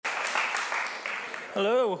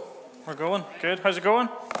Hello. We're going. Good. How's it going?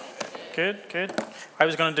 Good, good. I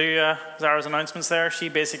was going to do Zara's announcements there. She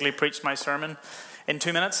basically preached my sermon in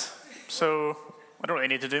 2 minutes. So I don't really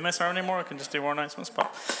need to do my sermon anymore. I can just do more announcements.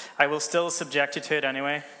 But I will still subject you to it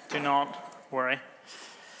anyway. Do not worry.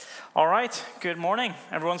 All right. Good morning.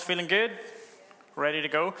 Everyone's feeling good? Ready to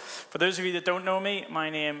go? For those of you that don't know me, my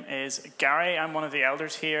name is Gary. I'm one of the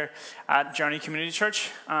elders here at Journey Community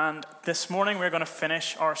Church. And this morning we're going to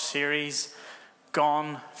finish our series,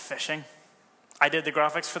 Gone Fishing. I did the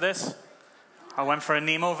graphics for this. I went for a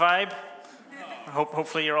Nemo vibe.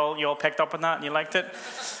 Hopefully you all picked up on that and you liked it.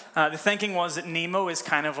 The thinking was that Nemo is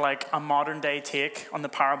kind of like a modern day take on the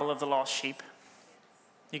parable of the lost sheep.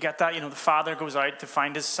 You get that? You know, the father goes out to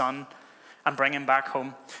find his son and bring him back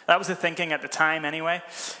home. That was the thinking at the time anyway.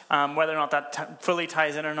 Whether or not that fully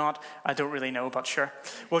ties in or not, I don't really know, but sure.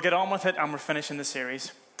 We'll get on with it and we're finishing the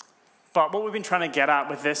series. But what we've been trying to get at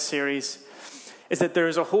with this series is that there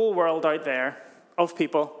is a whole world out there of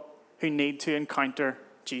people who need to encounter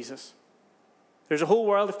Jesus. There's a whole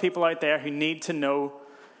world of people out there who need to know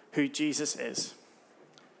who Jesus is.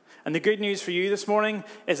 And the good news for you this morning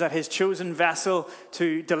is that his chosen vessel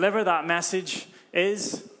to deliver that message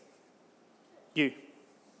is you.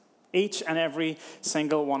 Each and every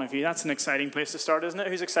single one of you. That's an exciting place to start, isn't it?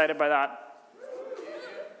 Who's excited by that?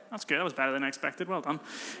 That's good. That was better than I expected. Well done.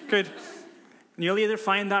 Good. And you'll either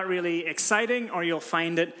find that really exciting or you'll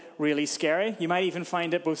find it really scary. You might even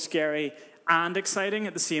find it both scary and exciting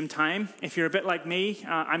at the same time. If you're a bit like me,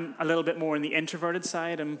 I'm a little bit more on the introverted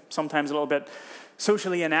side. I'm sometimes a little bit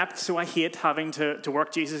socially inept, so I hate having to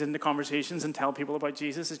work Jesus into conversations and tell people about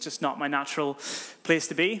Jesus. It's just not my natural place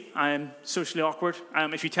to be. I'm socially awkward.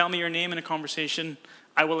 If you tell me your name in a conversation,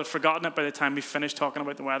 I will have forgotten it by the time we've finished talking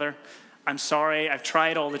about the weather. I'm sorry, I've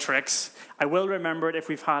tried all the tricks. I will remember it if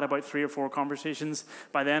we've had about 3 or 4 conversations.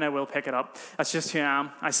 By then I will pick it up. That's just who I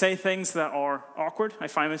am. I say things that are awkward. I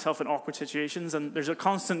find myself in awkward situations, and there's a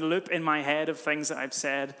constant loop in my head of things that I've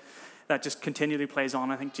said that just continually plays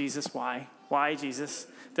on. I think, Jesus, why? Why, Jesus,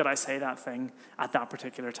 did I say that thing at that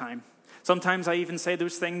particular time? Sometimes I even say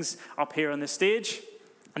those things up here on the stage,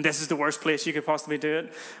 and this is the worst place you could possibly do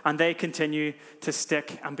it, and they continue to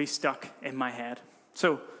stick and be stuck in my head.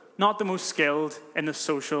 So, not the most skilled in the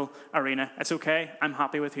social arena. It's okay. I'm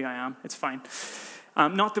happy with who I am. It's fine.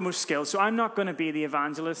 Not the most skilled. So I'm not going to be the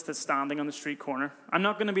evangelist that's standing on the street corner. I'm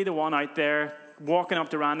not going to be the one out there walking up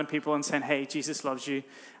to random people and saying, hey, Jesus loves you,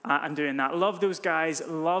 and doing that. Love those guys.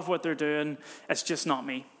 Love what they're doing. It's just not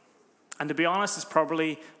me. And to be honest, it's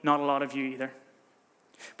probably not a lot of you either.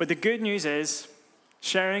 But the good news is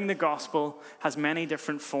sharing the gospel has many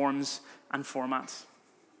different forms and formats.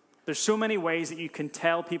 There's so many ways that you can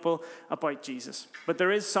tell people about Jesus. But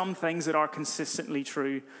there is some things that are consistently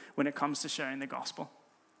true when it comes to sharing the gospel.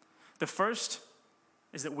 The first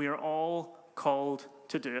is that we are all called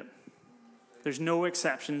to do it. There's no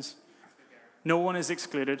exceptions. No one is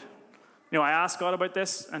excluded. You know, I asked God about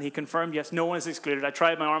this, and he confirmed, yes, no one is excluded. I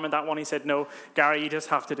tried my arm on that one. He said, no, Gary, you just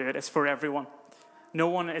have to do it. It's for everyone. No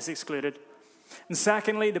one is excluded. And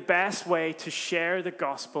secondly, the best way to share the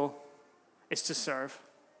gospel is to serve.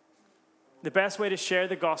 The best way to share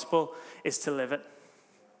the gospel is to live it.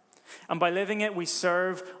 And by living it, we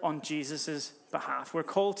serve on Jesus' behalf. We're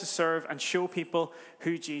called to serve and show people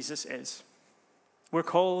who Jesus is. We're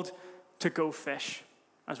called to go fish,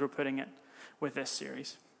 as we're putting it with this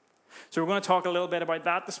series. So we're going to talk a little bit about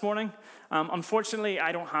that this morning. Unfortunately,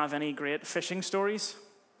 I don't have any great fishing stories.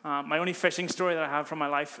 My only fishing story that I have from my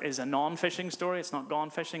life is a non-fishing story. It's not gone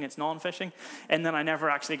fishing, it's non-fishing. And then I never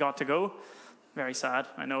actually got to go. Very sad.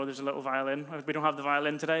 I know there's a little violin. We don't have the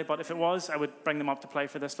violin today, but if it was, I would bring them up to play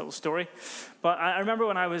for this little story. But I remember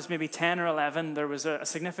when I was maybe 10 or 11, there was a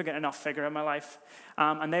significant enough figure in my life,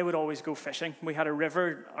 and they would always go fishing. We had a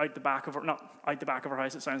river out the back of our, not out the back of our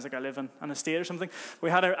house, it sounds like I live in an estate or something. We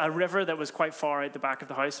had a river that was quite far out the back of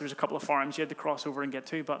the house. There was a couple of farms you had to cross over and get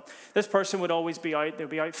to, but this person would always be out. They'd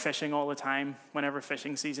be out fishing all the time, whenever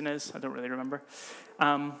fishing season is. I don't really remember.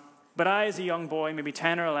 But I, as a young boy, maybe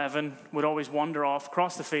 10 or 11, would always wander off,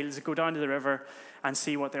 across the fields, go down to the river and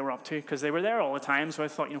see what they were up to, because they were there all the time. So I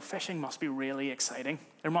thought, fishing must be really exciting.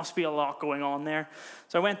 There must be a lot going on there.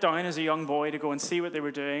 So I went down as a young boy to go and see what they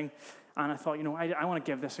were doing. And I thought, I want to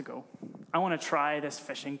give this a go. I want to try this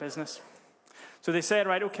fishing business. So they said,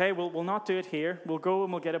 right, okay, we'll not do it here. We'll go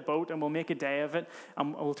and we'll get a boat and we'll make a day of it.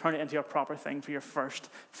 And we'll turn it into a proper thing for your first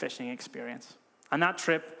fishing experience. And that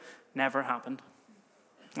trip never happened.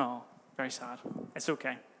 Oh, very sad. It's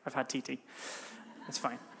okay. I've had TT. It's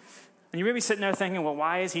fine. And you may be sitting there thinking, well,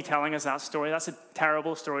 why is he telling us that story? That's a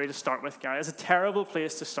terrible story to start with, Gary. It's a terrible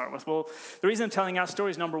place to start with. Well, the reason I'm telling that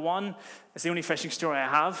story is, number one, it's the only fishing story I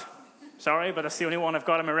have. Sorry, but it's the only one I've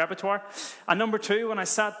got in my repertoire. And number two, when I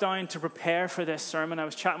sat down to prepare for this sermon, I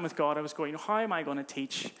was chatting with God. I was going, how am I going to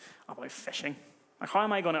teach about fishing? Like, how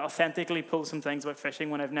am I going to authentically pull some things about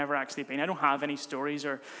fishing when I've never actually been? I don't have any stories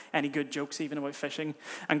or any good jokes even about fishing.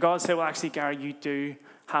 And God said, well, actually, Gary, you do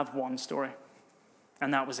have one story.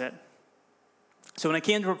 And that was it. So when I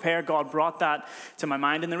came to prepare, God brought that to my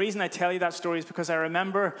mind. And the reason I tell you that story is because I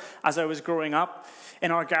remember as I was growing up,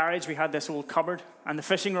 in our garage, we had this old cupboard. And the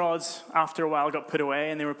fishing rods, after a while, got put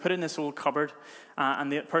away. And they were put in this old cupboard.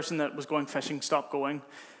 And the person that was going fishing stopped going.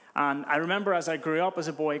 And I remember as I grew up as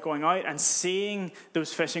a boy going out and seeing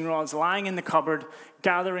those fishing rods lying in the cupboard,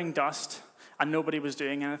 gathering dust, and nobody was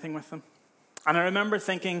doing anything with them. And I remember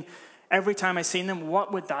thinking, every time I seen them,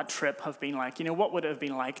 what would that trip have been like? You know, what would it have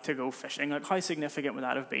been like to go fishing? Like, how significant would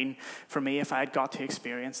that have been for me if I had got to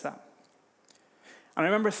experience that? And I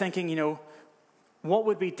remember thinking, you know, what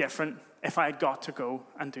would be different if I had got to go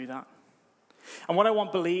and do that? And what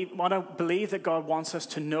I believe that God wants us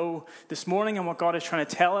to know this morning, and what God is trying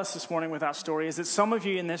to tell us this morning with that story, is that some of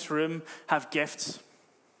you in this room have gifts.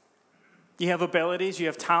 You have abilities, you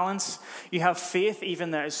have talents, you have faith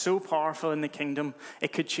even that is so powerful in the kingdom,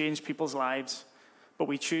 it could change people's lives. But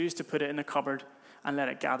we choose to put it in a cupboard and let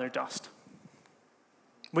it gather dust.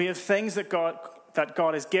 We have things that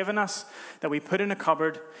God has given us that we put in a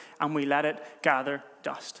cupboard and we let it gather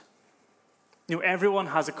dust. You know, everyone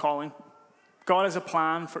has a calling. God has a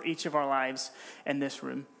plan for each of our lives in this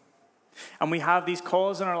room. And we have these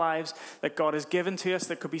calls in our lives that God has given to us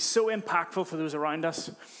that could be so impactful for those around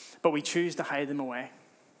us, but we choose to hide them away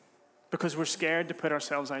because we're scared to put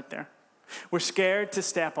ourselves out there. We're scared to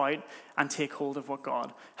step out and take hold of what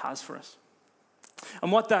God has for us.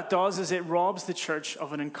 And what that does is it robs the church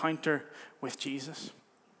of an encounter with Jesus.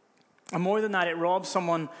 And more than that, it robs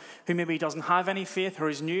someone who maybe doesn't have any faith or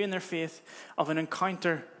is new in their faith of an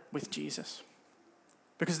encounter with Jesus.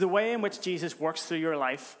 Because the way in which Jesus works through your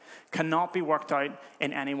life cannot be worked out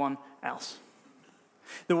in anyone else.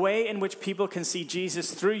 The way in which people can see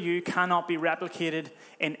Jesus through you cannot be replicated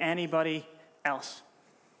in anybody else.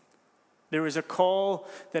 There is a call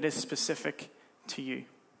that is specific to you.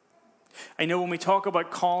 I know when we talk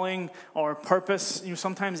about calling or purpose, you know,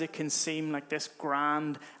 sometimes it can seem like this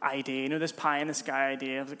grand idea, you know, this pie in the sky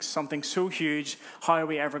idea of like something so huge. How are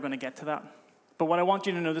we ever going to get to that? But what I want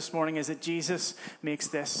you to know this morning is that Jesus makes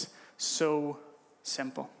this so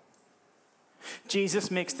simple. Jesus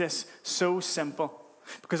makes this so simple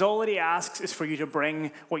because all that he asks is for you to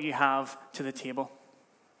bring what you have to the table.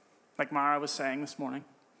 Like Mara was saying this morning.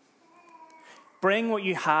 Bring what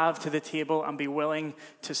you have to the table and be willing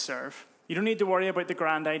to serve. You don't need to worry about the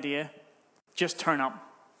grand idea. Just turn up.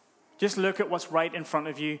 Just look at what's right in front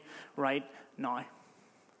of you right now.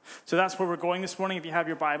 So that's where we're going this morning. If you have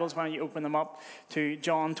your Bibles, why don't you open them up to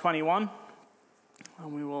John 21.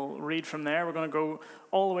 And we will read from there. We're going to go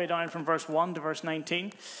all the way down from verse 1 to verse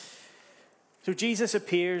 19. So Jesus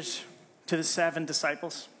appears to the 7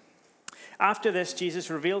 disciples. After this, Jesus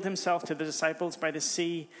revealed himself to the disciples by the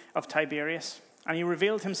Sea of Tiberias. And he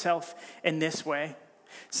revealed himself in this way.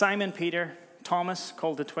 Simon Peter, Thomas,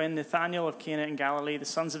 called the twin, Nathanael of Cana in Galilee, the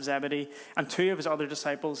sons of Zebedee, and 2 of his other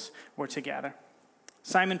disciples were together.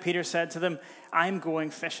 Simon Peter said to them, I'm going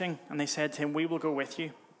fishing. And they said to him, we will go with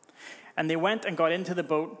you. And they went and got into the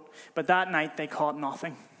boat, but that night they caught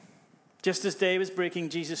nothing. Just as day was breaking,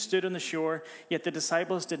 Jesus stood on the shore, yet the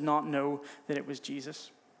disciples did not know that it was Jesus.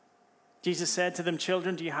 Jesus said to them,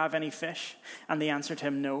 children, do you have any fish? And they answered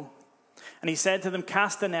him, no. And he said to them,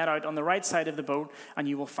 cast the net out on the right side of the boat, and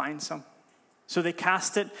you will find some. So they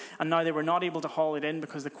cast it, and now they were not able to haul it in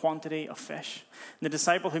because of the quantity of fish. And the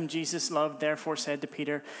disciple whom Jesus loved therefore said to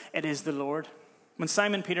Peter, it is the Lord. When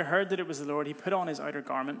Simon Peter heard that it was the Lord, he put on his outer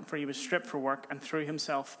garment, for he was stripped for work, and threw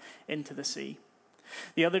himself into the sea.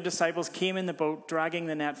 The other disciples came in the boat, dragging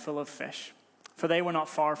the net full of fish, for they were not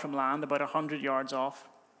far from land, about 100 yards off.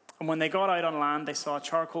 And when they got out on land, they saw a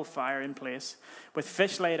charcoal fire in place, with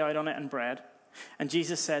fish laid out on it and bread. And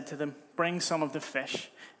Jesus said to them, bring some of the fish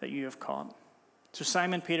that you have caught. So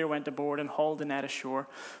Simon Peter went aboard and hauled the net ashore,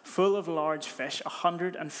 full of large fish,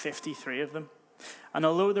 153 of them. And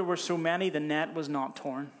although there were so many, the net was not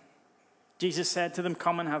torn. Jesus said to them,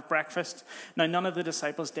 come and have breakfast. Now none of the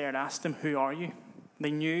disciples dared ask them, who are you?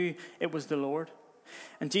 They knew it was the Lord.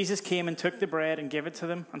 And Jesus came and took the bread and gave it to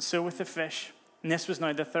them, and so with the fish. And this was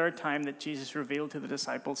now the 3rd time that Jesus revealed to the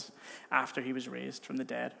disciples after he was raised from the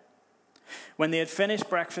dead. When they had finished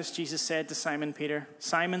breakfast, Jesus said to Simon Peter,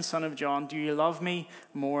 "Simon, son of John, do you love me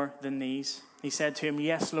more than these?" He said to him,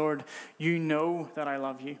 "Yes, Lord, you know that I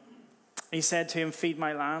love you." He said to him, "Feed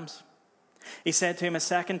my lambs." He said to him a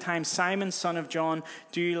second time, "Simon, son of John,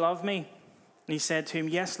 do you love me?" And he said to him,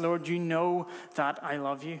 "Yes, Lord, you know that I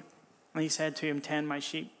love you." And he said to him, "Tend my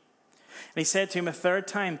sheep." And he said to him a third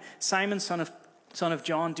time, "Simon, son of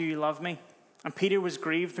John, do you love me?" And Peter was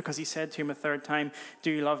grieved because he said to him a third time,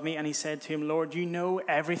 "Do you love me?" And he said to him, "Lord, you know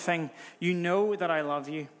everything. You know that I love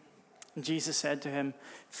you." And Jesus said to him,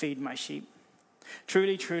 "Feed my sheep.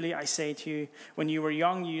 Truly, truly, I say to you, when you were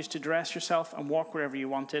young, you used to dress yourself and walk wherever you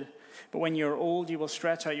wanted. But when you are old, you will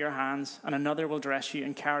stretch out your hands, and another will dress you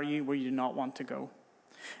and carry you where you do not want to go."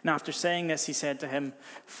 And after saying this, he said to him,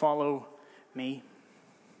 "Follow me."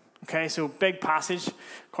 Okay, so big passage,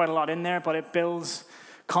 quite a lot in there, but it builds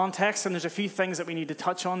context, and there's a few things that we need to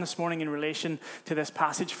touch on this morning in relation to this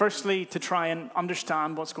passage. Firstly, to try and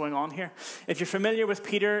understand what's going on here. If you're familiar with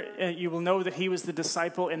Peter, you will know that he was the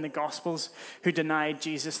disciple in the Gospels who denied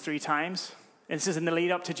Jesus 3 times. And this is in the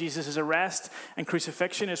lead up to Jesus' arrest and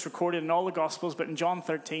crucifixion. It's recorded in all the Gospels, but in John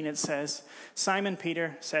 13 it says, "Simon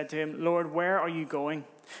Peter said to him, 'Lord, where are you going?'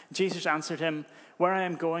 Jesus answered him, 'Where I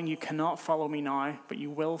am going, you cannot follow me now, but you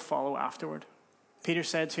will follow afterward.' Peter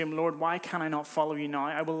said to him, 'Lord, why can I not follow you now?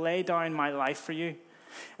 I will lay down my life for you.'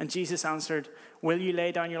 And Jesus answered, 'Will you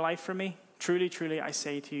lay down your life for me? Truly, truly, I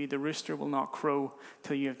say to you, the rooster will not crow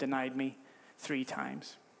till you have denied me 3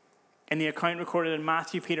 times. In the account recorded in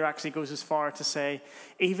Matthew, Peter actually goes as far to say,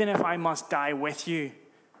 "Even if I must die with you,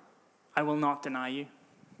 I will not deny you."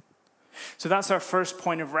 So that's our first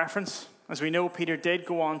point of reference. As we know, Peter did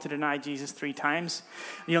go on to deny Jesus 3 times.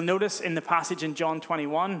 You'll notice in the passage in John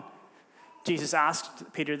 21, Jesus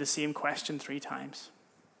asked Peter the same question 3 times.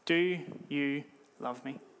 "Do you love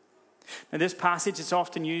me?" Now, this passage is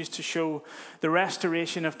often used to show the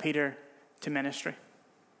restoration of Peter to ministry,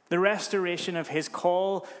 the restoration of his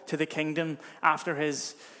call to the kingdom after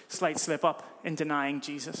his slight slip up in denying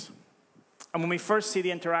Jesus. And when we first see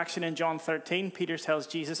the interaction in John 13, Peter tells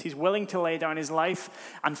Jesus he's willing to lay down his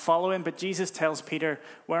life and follow him, but Jesus tells Peter,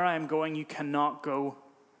 "Where I am going, you cannot go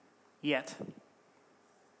yet."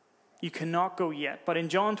 You cannot go yet. But in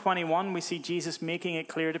John 21, we see Jesus making it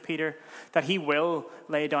clear to Peter that he will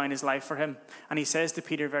lay down his life for him. And he says to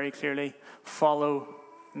Peter very clearly, "Follow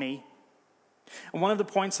me." And one of the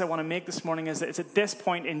points I want to make this morning is that it's at this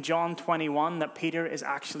point in John 21 that Peter is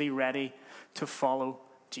actually ready to follow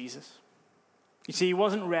Jesus. You see, he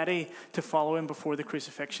wasn't ready to follow him before the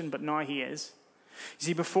crucifixion, but now he is. You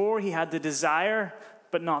see, before he had the desire,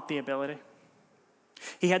 but not the ability.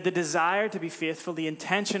 He had the desire to be faithful. The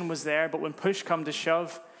intention was there, but when push come to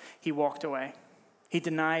shove, he walked away. He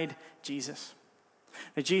denied Jesus.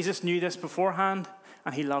 Now, Jesus knew this beforehand,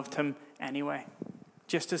 and he loved him anyway,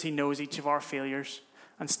 just as he knows each of our failures,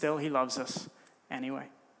 and still he loves us anyway.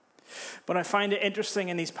 But I find it interesting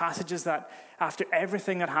in these passages that after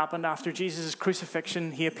everything that happened, after Jesus'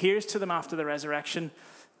 crucifixion, he appears to them after the resurrection,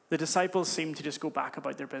 the disciples seem to just go back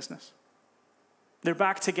about their business. They're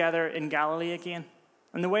back together in Galilee again.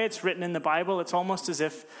 And the way it's written in the Bible, it's almost as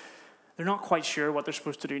if they're not quite sure what they're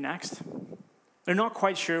supposed to do next. They're not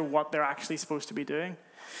quite sure what they're actually supposed to be doing.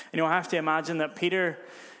 I have to imagine that Peter,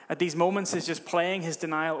 at these moments, is just playing his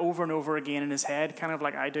denial over and over again in his head, kind of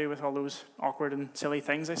like I do with all those awkward and silly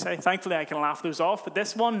things I say. Thankfully, I can laugh those off, but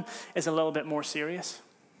this one is a little bit more serious.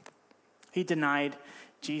 He denied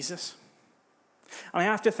Jesus. And I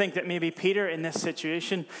have to think that maybe Peter, in this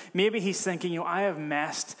situation, maybe he's thinking, I have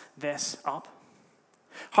messed this up.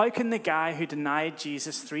 How can the guy who denied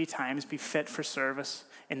Jesus 3 times be fit for service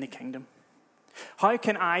in the kingdom? How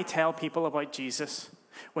can I tell people about Jesus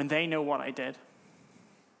when they know what I did?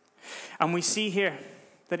 And we see here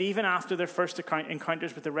that even after their first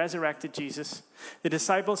encounters with the resurrected Jesus, the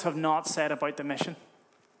disciples have not set about the mission.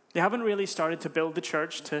 They haven't really started to build the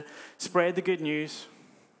church, to spread the good news.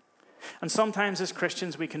 And sometimes as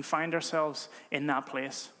Christians, we can find ourselves in that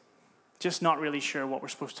place, just not really sure what we're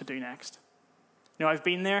supposed to do next. I've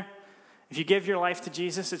been there. If you give your life to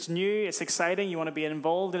Jesus, it's new, it's exciting, you want to be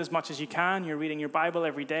involved in as much as you can. You're reading your Bible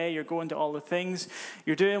every day, you're going to all the things,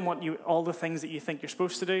 you're doing all the things that you think you're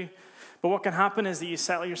supposed to do. But what can happen is that you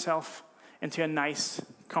settle yourself into a nice,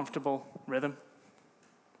 comfortable rhythm.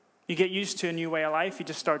 You get used to a new way of life, you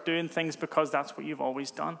just start doing things because that's what you've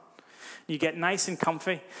always done. You get nice and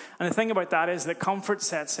comfy. And the thing about that is that comfort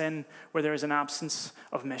sets in where there is an absence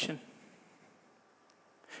of mission.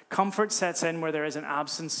 Comfort sets in where there is an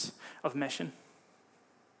absence of mission.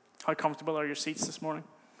 How comfortable are your seats this morning?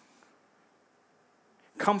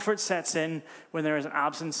 Comfort sets in when there is an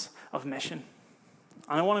absence of mission.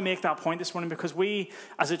 And I want to make that point this morning because we,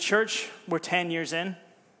 as a church, we're 10 years in.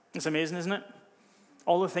 It's amazing, isn't it?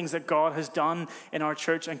 All the things that God has done in our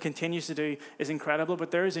church and continues to do is incredible,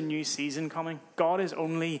 but there is a new season coming. God is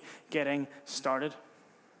only getting started.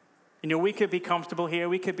 You know, we could be comfortable here.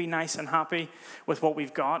 We could be nice and happy with what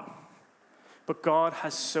we've got, but God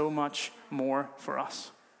has so much more for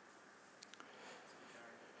us.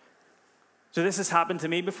 So this has happened to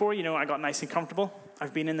me before. You know, I got nice and comfortable.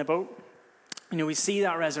 I've been in the boat. You know, we see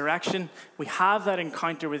that resurrection. We have that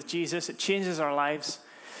encounter with Jesus. It changes our lives,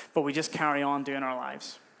 but we just carry on doing our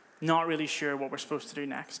lives, not really sure what we're supposed to do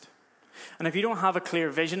next. And if you don't have a clear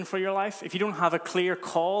vision for your life, if you don't have a clear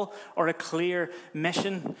call or a clear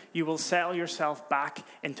mission, you will settle yourself back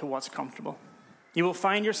into what's comfortable. You will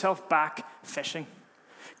find yourself back fishing,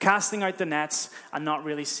 casting out the nets and not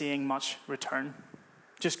really seeing much return.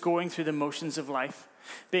 Just going through the motions of life.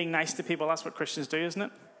 Being nice to people, that's what Christians do, isn't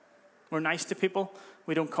it? We're nice to people.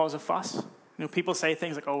 We don't cause a fuss. You know, people say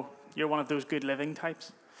things like, oh, you're one of those good living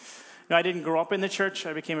types. Now, I didn't grow up in the church.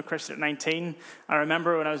 I became a Christian at 19. I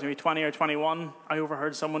remember when I was maybe 20 or 21, I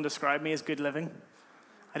overheard someone describe me as good living.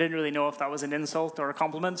 I didn't really know if that was an insult or a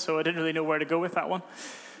compliment, so I didn't really know where to go with that one.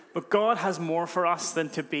 But God has more for us than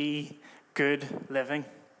to be good living.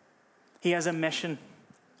 He has a mission.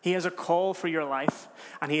 He has a call for your life,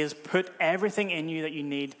 and he has put everything in you that you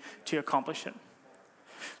need to accomplish it.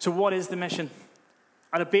 So what is the mission?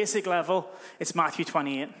 At a basic level, it's Matthew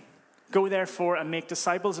 28. Go therefore and make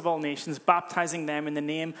disciples of all nations, baptizing them in the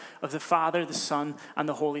name of the Father, the Son, and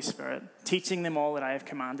the Holy Spirit, teaching them all that I have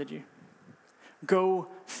commanded you. Go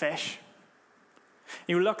fish.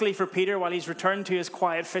 You know, luckily for Peter, while he's returned to his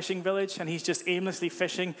quiet fishing village and he's just aimlessly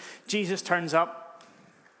fishing, Jesus turns up.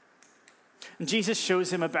 And Jesus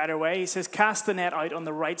shows him a better way. He says, cast the net out on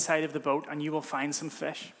the right side of the boat and you will find some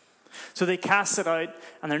fish. So they cast it out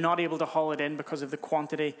and they're not able to haul it in because of the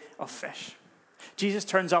quantity of fish. Jesus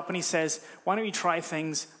turns up and he says, why don't you try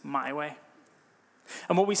things my way?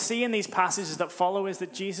 And what we see in these passages that follow is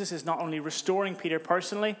that Jesus is not only restoring Peter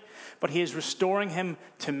personally, but he is restoring him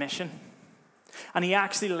to mission. And he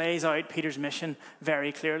actually lays out Peter's mission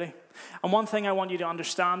very clearly. And one thing I want you to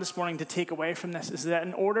understand this morning to take away from this is that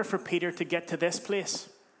in order for Peter to get to this place,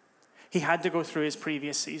 he had to go through his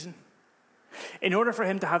previous season. In order for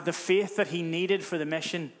him to have the faith that he needed for the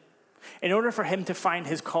mission, in order for him to find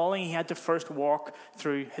his calling, he had to first walk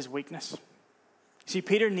through his weakness. See,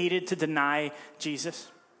 Peter needed to deny Jesus.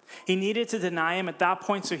 He needed to deny him at that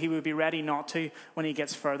point so he would be ready not to when he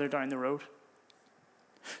gets further down the road.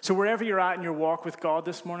 So wherever you're at in your walk with God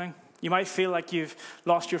this morning, you might feel like you've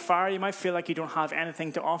lost your fire. You might feel like you don't have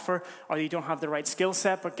anything to offer or you don't have the right skill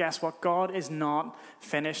set. But guess what? God is not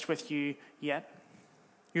finished with you yet.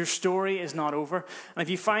 Your story is not over. And if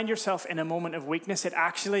you find yourself in a moment of weakness, it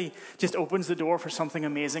actually just opens the door for something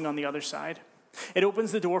amazing on the other side. It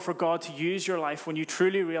opens the door for God to use your life when you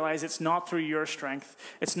truly realize it's not through your strength.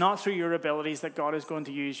 It's not through your abilities that God is going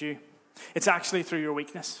to use you. It's actually through your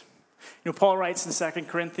weakness. You know, Paul writes in 2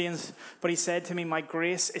 Corinthians, but he said to me, my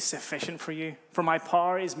grace is sufficient for you, for my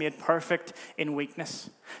power is made perfect in weakness.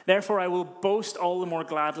 Therefore, I will boast all the more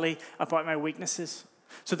gladly about my weaknesses,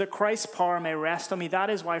 so that Christ's power may rest on me. That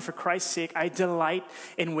is why, for Christ's sake, I delight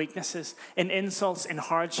in weaknesses, in insults, in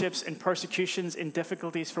hardships, in persecutions, in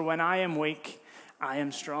difficulties. For when I am weak, I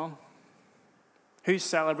am strong. Who's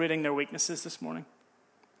celebrating their weaknesses this morning?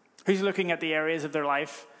 Who's looking at the areas of their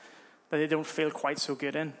life that they don't feel quite so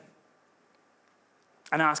good in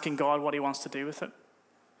and asking God what he wants to do with it?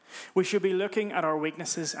 We should be looking at our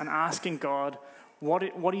weaknesses and asking God, what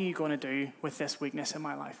are you going to do with this weakness in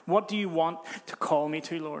my life? What do you want to call me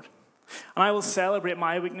to, Lord? And I will celebrate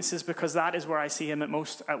my weaknesses because that is where I see him at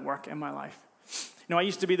most at work in my life. You know, I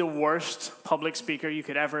used to be the worst public speaker you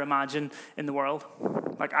could ever imagine in the world.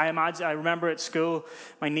 Like I remember at school,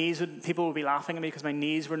 people would be laughing at me because my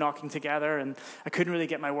knees were knocking together and I couldn't really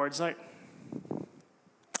get my words out.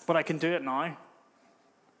 But I can do it now.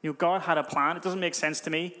 You know, God had a plan. It doesn't make sense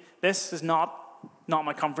to me. This is not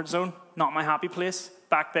my comfort zone, not my happy place.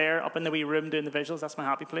 Back there, up in the wee room doing the visuals, that's my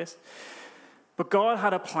happy place. But God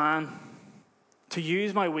had a plan to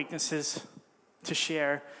use my weaknesses to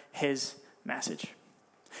share his message.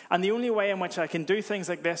 And the only way in which I can do things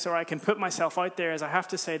like this, or I can put myself out there, is I have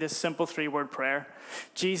to say this simple 3-word prayer.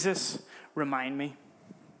 Jesus, remind me.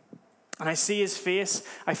 And I see his face,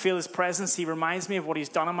 I feel his presence. He reminds me of what he's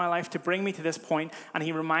done in my life to bring me to this point, and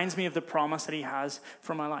he reminds me of the promise that he has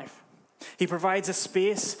for my life. He provides a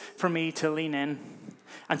space for me to lean in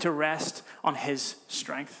and to rest on his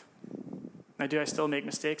strength. Now, do I still make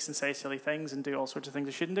mistakes and say silly things and do all sorts of things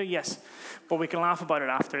I shouldn't do? Yes, but we can laugh about it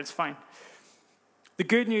after. It's fine. The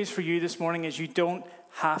good news for you this morning is you don't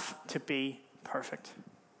have to be perfect.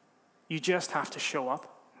 You just have to show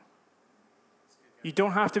up. You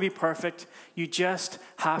don't have to be perfect. You just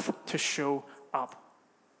have to show up.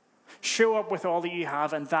 Show up with all that you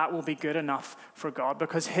have, and that will be good enough for God,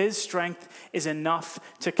 because his strength is enough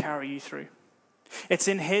to carry you through. It's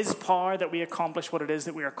in his power that we accomplish what it is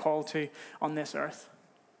that we are called to on this earth.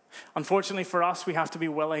 Unfortunately for us, we have to be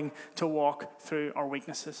willing to walk through our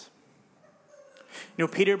weaknesses. You know,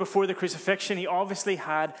 Peter, before the crucifixion, he obviously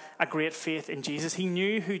had a great faith in Jesus. He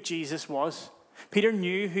knew who Jesus was. Peter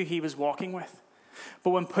knew who he was walking with. But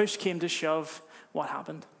when push came to shove, what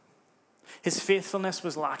happened? His faithfulness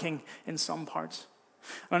was lacking in some parts.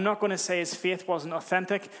 And I'm not going to say his faith wasn't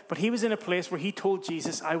authentic, but he was in a place where he told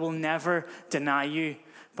Jesus, I will never deny you,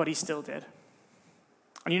 but he still did.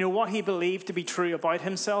 And you know what he believed to be true about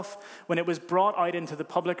himself, when it was brought out into the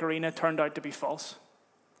public arena, turned out to be false.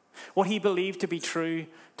 What he believed to be true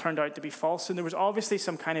turned out to be false. And there was obviously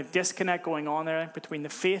some kind of disconnect going on there between the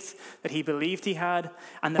faith that he believed he had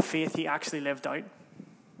and the faith he actually lived out.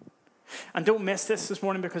 And don't miss this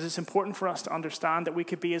morning, because it's important for us to understand that we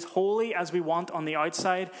could be as holy as we want on the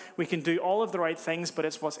outside. We can do all of the right things, but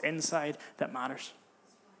it's what's inside that matters.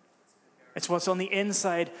 It's what's on the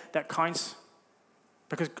inside that counts,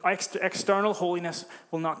 because external holiness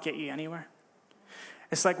will not get you anywhere.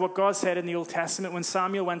 It's like what God said in the Old Testament when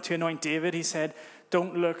Samuel went to anoint David. He said,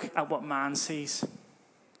 don't look at what man sees.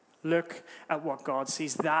 Look at what God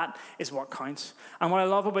sees. That is what counts. And what I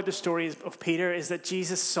love about the story of Peter is that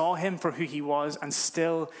Jesus saw him for who he was, and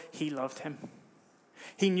still he loved him.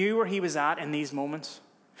 He knew where he was at in these moments.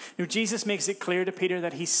 You know, Jesus makes it clear to Peter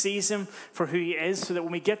that he sees him for who he is, so that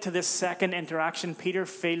when we get to this second interaction, Peter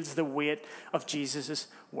feels the weight of Jesus'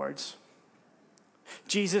 words.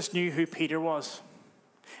 Jesus knew who Peter was,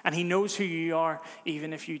 and he knows who you are,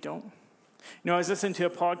 even if you don't. You know, I was listening to a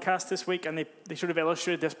podcast this week, and they sort of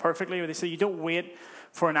illustrated this perfectly, where they say you don't wait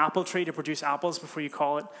for an apple tree to produce apples before you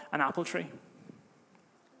call it an apple tree.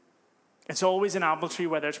 It's always an apple tree,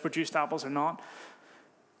 whether it's produced apples or not.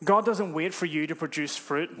 God doesn't wait for you to produce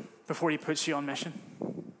fruit before he puts you on mission.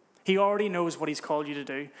 He already knows what he's called you to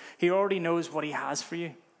do. He already knows what he has for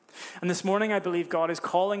you. And this morning, I believe God is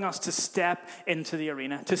calling us to step into the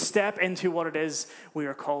arena, to step into what it is we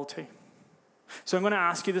are called to. So I'm going to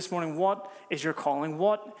ask you this morning, what is your calling?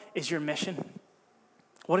 What is your mission?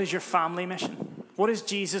 What is your family mission? What is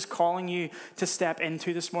Jesus calling you to step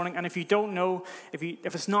into this morning? And if you don't know, if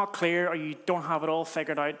it's not clear, or you don't have it all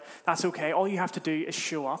figured out, that's okay. All you have to do is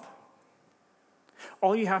show up.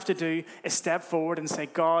 All you have to do is step forward and say,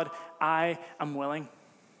 God, I am willing.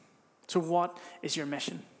 So what is your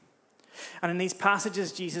mission? And in these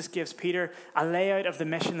passages, Jesus gives Peter a layout of the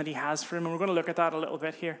mission that he has for him. And we're going to look at that a little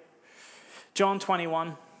bit here. John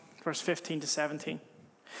 21, verse 15 to 17.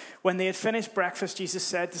 When they had finished breakfast, Jesus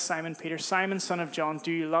said to Simon Peter, Simon, son of John,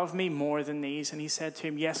 do you love me more than these? And he said to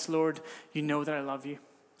him, yes, Lord, you know that I love you.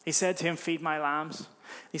 He said to him, feed my lambs.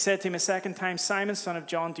 He said to him a second time, Simon, son of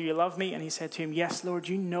John, do you love me? And he said to him, yes, Lord,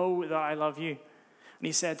 you know that I love you. And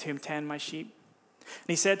he said to him, tend my sheep. And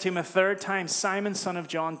he said to him a third time, Simon, son of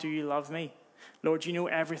John, do you love me? Lord, you know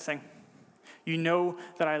everything. You know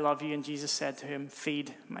that I love you. And Jesus said to him,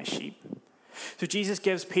 feed my sheep. So Jesus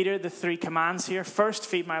gives Peter the three commands here. First,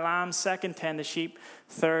 feed my lambs. Second, tend the sheep.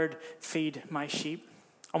 Third, feed my sheep.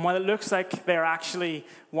 And while it looks like they're actually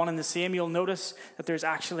one and the same, you'll notice that there's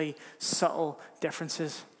actually subtle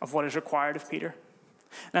differences of what is required of Peter.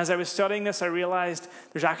 And as I was studying this, I realized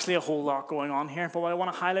there's actually a whole lot going on here. But what I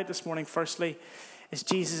want to highlight this morning, firstly, is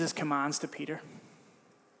Jesus' commands to Peter.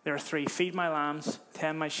 There are three: feed my lambs,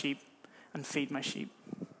 tend my sheep, and feed my sheep.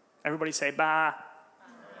 Everybody say, bah.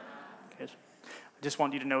 Good. I just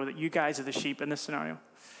want you to know that you guys are the sheep in this scenario.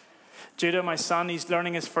 Judah, my son, he's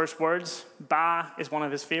learning his first words. Ba is one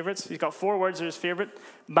of his favorites. He's got 4 words that are his favorite.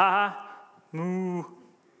 Ba, moo,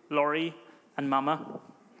 lorry, and mama.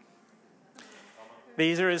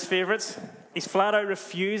 These are his favorites. He's flat out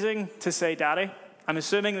refusing to say daddy. I'm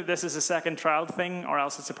assuming that this is a second child thing, or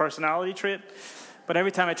else it's a personality trait. But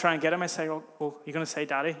every time I try and get him, I say, well, you're going to say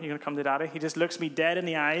daddy? You're going to come to daddy? He just looks me dead in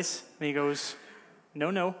the eyes, and he goes,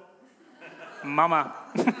 no, mama.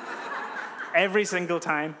 Every single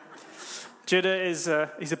time. Judah is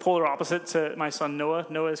he's the polar opposite to my son Noah.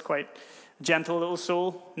 Noah is quite a gentle little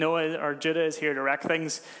soul. Judah is here to wreck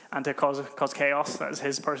things and to cause chaos. That is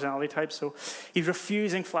his personality type. So he's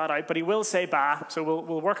refusing flat out, but he will say ba. So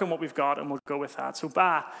we'll work on what we've got and we'll go with that. So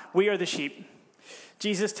ba, we are the sheep.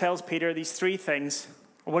 Jesus tells Peter these 3 things.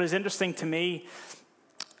 What is interesting to me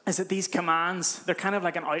is that these commands, they're kind of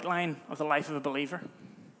like an outline of the life of a believer.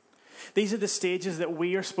 These are the stages that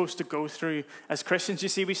we are supposed to go through as Christians. You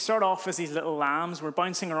see, we start off as these little lambs. We're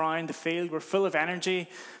bouncing around the field. We're full of energy,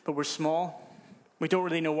 but we're small. We don't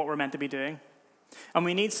really know what we're meant to be doing. And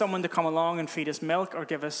we need someone to come along and feed us milk or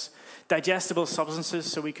give us digestible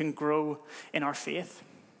substances so we can grow in our faith.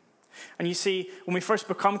 And you see, when we first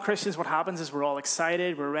become Christians, what happens is we're all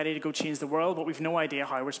excited. We're ready to go change the world, but we've no idea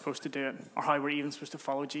how we're supposed to do it or how we're even supposed to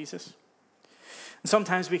follow Jesus. And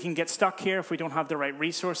sometimes we can get stuck here if we don't have the right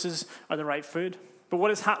resources or the right food. But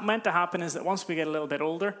what is meant to happen is that once we get a little bit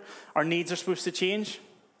older, our needs are supposed to change.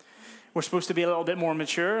 We're supposed to be a little bit more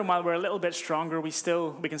mature, and while we're a little bit stronger, we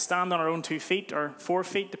can stand on our own 2 feet or 4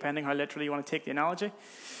 feet, depending how literally you want to take the analogy.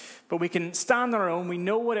 But we can stand on our own. We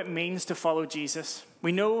know what it means to follow Jesus.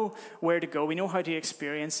 We know where to go. We know how to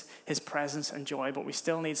experience his presence and joy, but we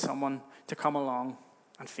still need someone to come along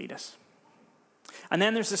and feed us. And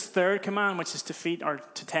then there's this third command, which is to feed or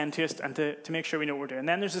to tend to us and to make sure we know what we're doing. And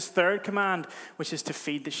then there's this third command, which is to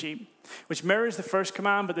feed the sheep, which mirrors the first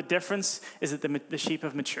command, but the difference is that the sheep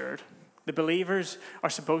have matured. The believers are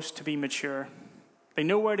supposed to be mature. They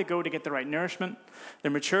know where to go to get the right nourishment.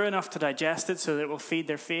 They're mature enough to digest it so that it will feed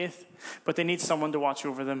their faith, but they need someone to watch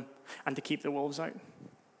over them and to keep the wolves out.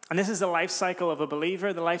 And this is the life cycle of a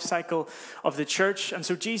believer, the life cycle of the church. And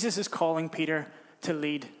so Jesus is calling Peter to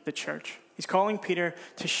lead the church. He's calling Peter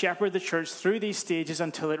to shepherd the church through these stages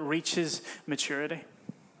until it reaches maturity.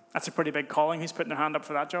 That's a pretty big calling. Who's putting their hand up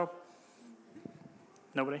for that job?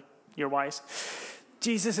 Nobody. You're wise.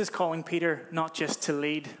 Jesus is calling Peter not just to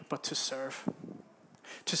lead, but to serve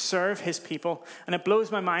his people. And it blows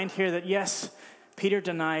my mind here that, yes, Peter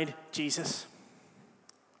denied Jesus,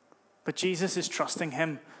 but Jesus is trusting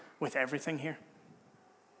him with everything here.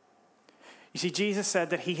 You see, Jesus said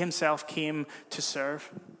that he himself came to serve.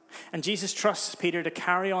 And Jesus trusts Peter to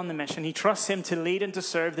carry on the mission. He trusts him to lead and to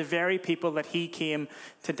serve the very people that he came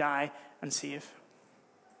to die and save.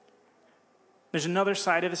 There's another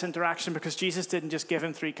side of this interaction because Jesus didn't just give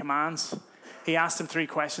him 3 commands. He asked him 3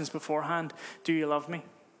 questions beforehand. Do you love me?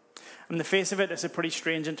 On the face of it, it's a pretty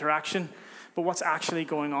strange interaction. But what's actually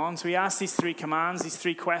going on? So he asked these 3 commands, these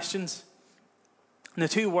 3 questions. And the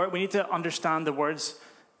 2 words, we need to understand the words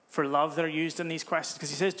for love that are used in these questions, because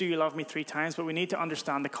he says, do you love me 3 times, but we need to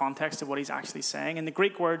understand the context of what he's actually saying. And the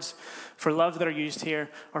Greek words for love that are used here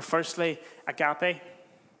are firstly, agape,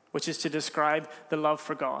 which is to describe the love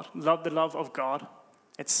for God, the love of God.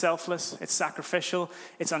 It's selfless, it's sacrificial,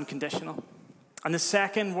 it's unconditional. And the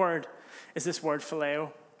second word is this word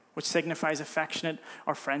phileo, which signifies affectionate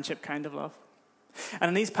or friendship kind of love. And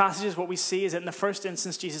in these passages, what we see is that in the first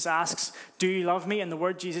instance, Jesus asks, do you love me? And the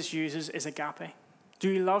word Jesus uses is agape. Do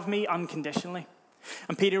you love me unconditionally?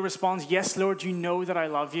 And Peter responds, yes, Lord, you know that I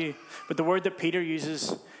love you. But the word that Peter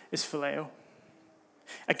uses is phileo.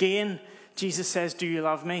 Again, Jesus says, do you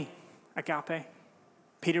love me? Agape.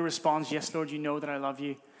 Peter responds, yes, Lord, you know that I love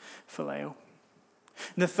you. Phileo.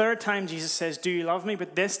 And the third time Jesus says, do you love me?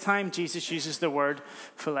 But this time Jesus uses the word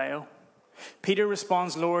phileo. Peter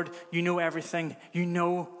responds, Lord, you know everything. You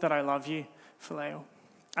know that I love you. Phileo.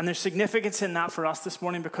 And there's significance in that for us this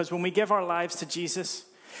morning, because when we give our lives to Jesus,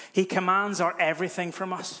 he commands our everything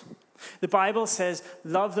from us. The Bible says,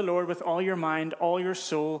 love the Lord with all your mind, all your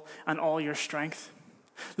soul, and all your strength.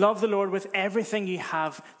 Love the Lord with everything you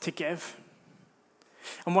have to give.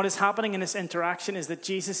 And what is happening in this interaction is that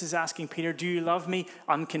Jesus is asking Peter, do you love me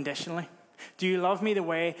unconditionally? Do you love me the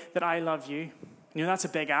way that I love you? You know, that's a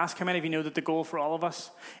big ask. How many of you know that the goal for all of us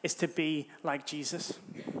is to be like Jesus?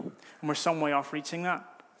 And we're some way off reaching that.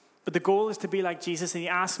 But the goal is to be like Jesus, and he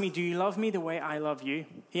asks me, do you love me the way I love you?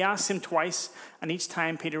 He asks him twice, and each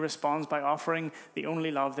time Peter responds by offering the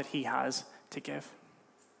only love that he has to give.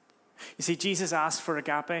 You see, Jesus asks for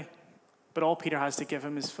agape, but all Peter has to give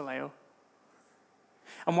him is phileo.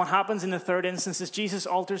 And what happens in the third instance is Jesus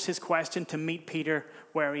alters his question to meet Peter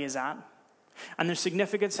where he is at. And there's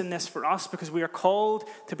significance in this for us because we are called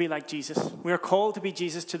to be like Jesus. We are called to be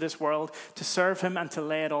Jesus to this world, to serve him and to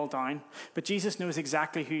lay it all down. But Jesus knows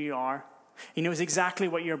exactly who you are. He knows exactly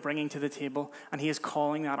what you're bringing to the table, and he is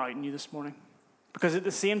calling that out in you this morning. Because at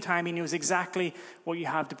the same time, he knows exactly what you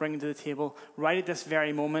have to bring to the table right at this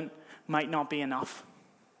very moment might not be enough.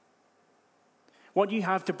 What you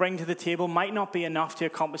have to bring to the table might not be enough to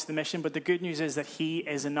accomplish the mission, but the good news is that he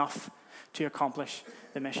is enough to accomplish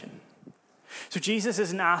the mission. So Jesus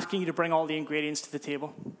isn't asking you to bring all the ingredients to the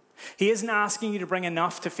table. He isn't asking you to bring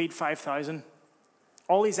enough to feed 5,000.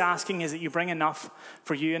 All he's asking is that you bring enough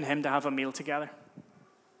for you and him to have a meal together.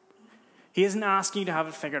 He isn't asking you to have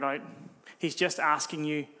it figured out. He's just asking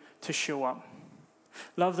you to show up.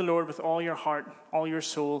 Love the Lord with all your heart, all your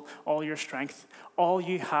soul, all your strength, all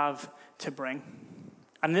you have to bring.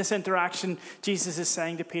 And in this interaction, Jesus is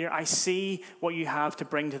saying to Peter, I see what you have to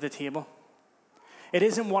bring to the table. It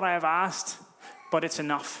isn't what I have asked, but it's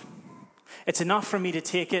enough. It's enough for me to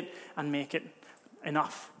take it and make it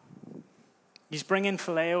enough. He's bringing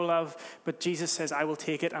phileo love, but Jesus says, I will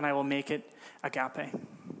take it and I will make it agape.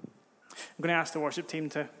 I'm going to ask the worship team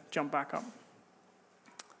to jump back up.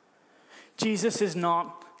 Jesus is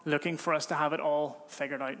not looking for us to have it all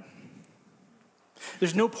figured out.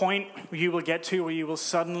 There's no point you will get to where you will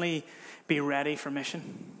suddenly be ready for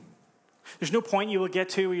mission. There's no point you will get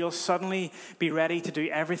to where you'll suddenly be ready to do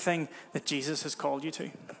everything that Jesus has called you to.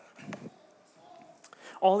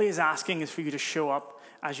 All he is asking is for you to show up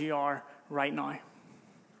as you are right now.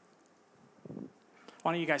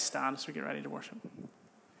 Why don't you guys stand as we get ready to worship?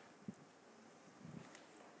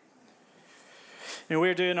 You know,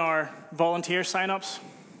 we're doing our volunteer sign-ups.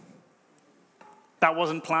 That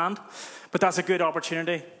wasn't planned, but that's a good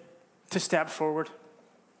opportunity to step forward.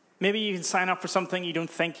 Maybe you can sign up for something you don't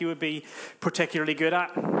think you would be particularly good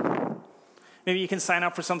at. Maybe you can sign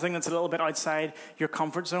up for something that's a little bit outside your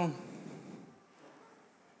comfort zone.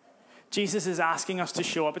 Jesus is asking us to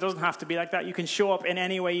show up. It doesn't have to be like that. You can show up in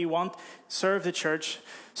any way you want. Serve the church.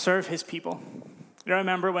 Serve his people. I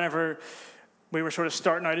remember whenever we were sort of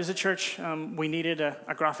starting out as a church, we needed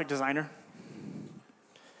a graphic designer.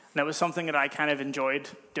 And that was something that I kind of enjoyed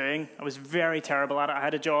doing. I was very terrible at it. I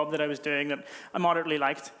had a job that I was doing that I moderately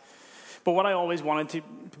liked. But what I always wanted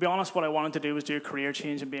to be honest, what I wanted to do was do a career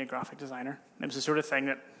change and be a graphic designer. It was the sort of thing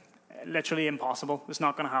that literally impossible. It's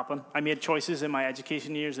not going to happen. I made choices in my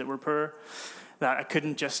education years that were poor, that I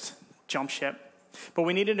couldn't just jump ship. But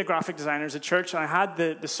we needed a graphic designer as a church. I had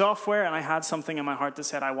the software, and I had something in my heart that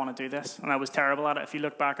said, I want to do this. And I was terrible at it. If you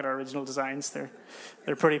look back at our original designs, they're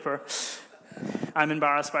pretty poor. I'm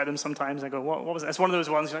embarrassed by them sometimes. I go, what was it? It's one of those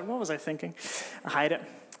ones, you're like, what was I thinking? I hide it.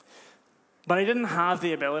 But I didn't have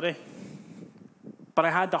the ability. But I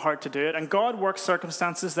had the heart to do it. And God worked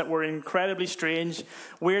circumstances that were incredibly strange.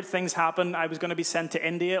 Weird things happened. I was going to be sent to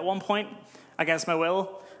India at one point, against my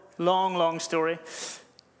will. Long, long story.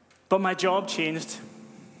 But my job changed.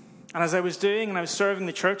 And as I was doing and I was serving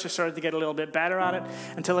the church, I started to get a little bit better at it,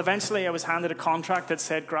 until eventually I was handed a contract that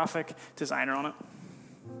said graphic designer on it.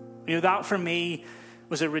 You know, that for me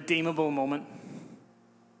was a redeemable moment.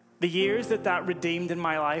 The years that redeemed in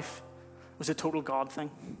my life was a total God thing.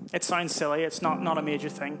 It sounds silly. It's not a major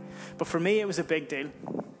thing. But for me, it was a big deal.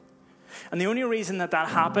 And the only reason that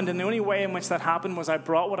happened, and the only way in which that happened, was I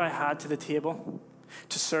brought what I had to the table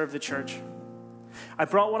to serve the church. I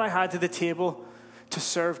brought what I had to the table to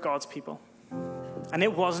serve God's people. And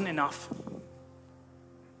it wasn't enough.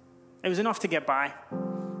 It was enough to get by.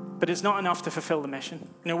 But it's not enough to fulfill the mission.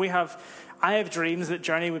 You know, I have dreams that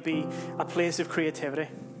Journey would be a place of creativity.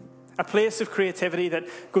 A place of creativity that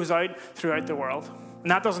goes out throughout the world.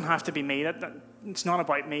 And that doesn't have to be me. It's not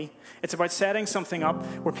about me. It's about setting something up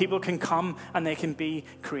where people can come and they can be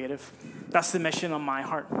creative. That's the mission on my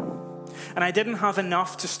heart. And I didn't have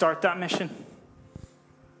enough to start that mission.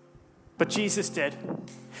 But Jesus did.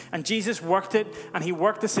 And Jesus worked it, and he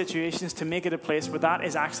worked the situations to make it a place where that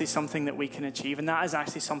is actually something that we can achieve. And that is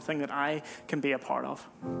actually something that I can be a part of.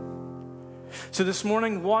 So this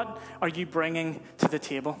morning, what are you bringing to the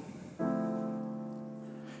table?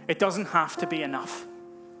 It doesn't have to be enough.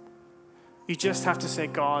 You just have to say,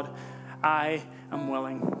 God, I am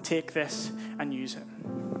willing. Take this and use it.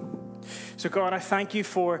 So God, I thank you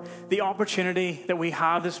for the opportunity that we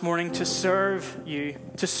have this morning to serve you,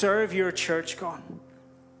 to serve your church, God.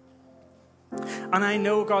 And I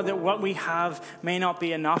know, God, that what we have may not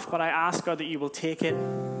be enough, but I ask, God, that you will take it.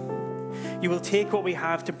 You will take what we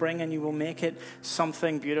have to bring and you will make it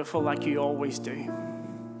something beautiful like you always do.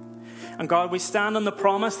 And God, we stand on the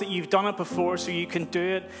promise that you've done it before so you can do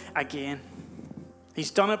it again.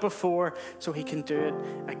 He's done it before so he can do it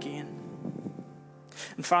again.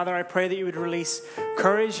 And Father, I pray that you would release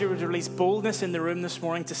courage, you would release boldness in the room this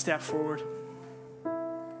morning to step forward.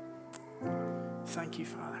 Thank you,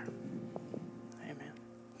 Father.